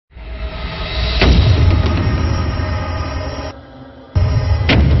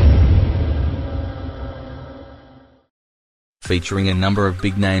featuring a number of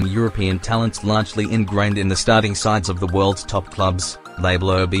big-name European talents largely ingrained in the starting sides of the world's top clubs, the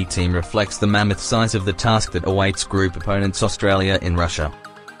Bleus B-team reflects the mammoth size of the task that awaits group opponents Australia in Russia.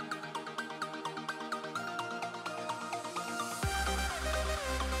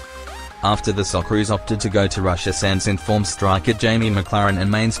 After the Socceroos opted to go to Russia, sans informed striker Jamie Maclaren and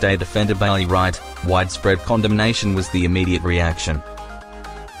mainstay defender Bailey Wright, widespread condemnation was the immediate reaction.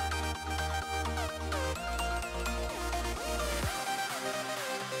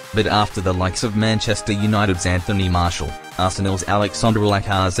 But after the likes of Manchester United's Anthony Martial, Arsenal's Alexandre,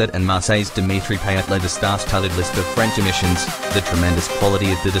 Lacazette and Marseille's Dimitri Payet led a star-studded list of French omissions, the tremendous quality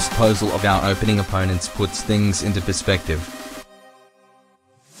at the disposal of our opening opponents puts things into perspective.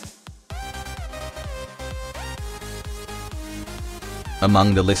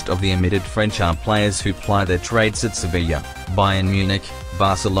 Among the list of the omitted French are players who ply their trades at Sevilla, Bayern Munich,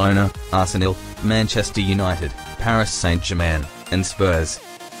 Barcelona, Arsenal, Manchester United, Paris St Germain, and Spurs.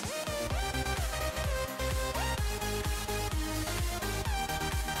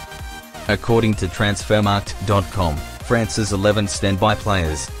 According to transfermarkt.com, France's 11 standby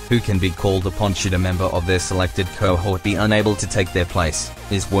players, who can be called upon should a member of their selected cohort be unable to take their place,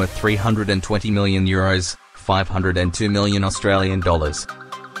 is worth €320 million, $502 million Australian dollars.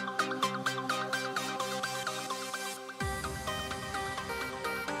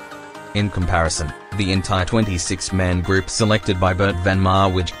 In comparison, the entire 26-man group selected by Bert van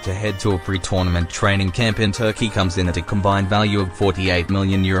Marwijk to head to a pre-tournament training camp in Turkey comes in at a combined value of €48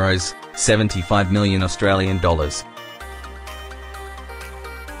 million, $75 million Australian dollars.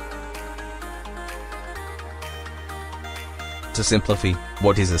 To simplify,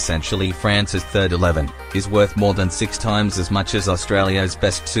 what is essentially France's third 11, is worth more than 6 times as much as Australia's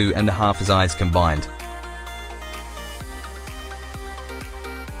best 2.5 sides combined.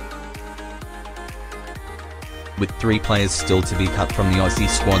 With 3 players still to be cut from the Aussie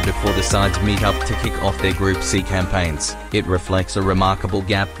squad before the sides meet up to kick off their Group C campaigns, it reflects a remarkable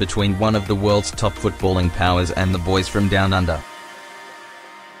gap between one of the world's top footballing powers and the boys from down under.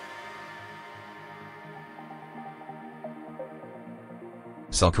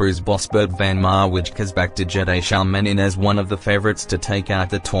 Socceroos boss Bert van Marwijk has backed Didier Deschamps in as one of the favourites to take out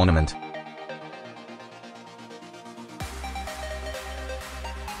the tournament.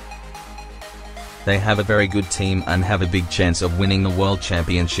 They have a very good team and have a big chance of winning the World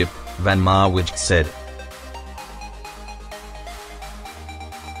Championship, Van Marwijk said.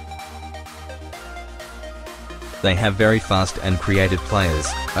 They have very fast and creative players,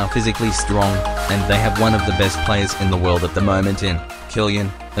 are physically strong, and they have one of the best players in the world at the moment in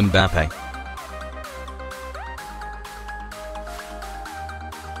Kylian, Mbappe.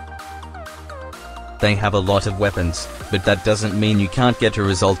 They have a lot of weapons, but that doesn't mean you can't get a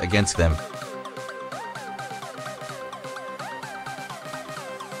result against them.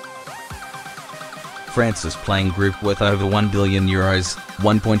 France is playing group worth over €1 billion,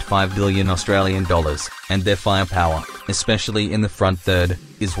 $1.5 billion Australian dollars, and their firepower, especially in the front third,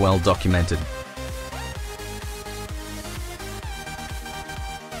 is well documented.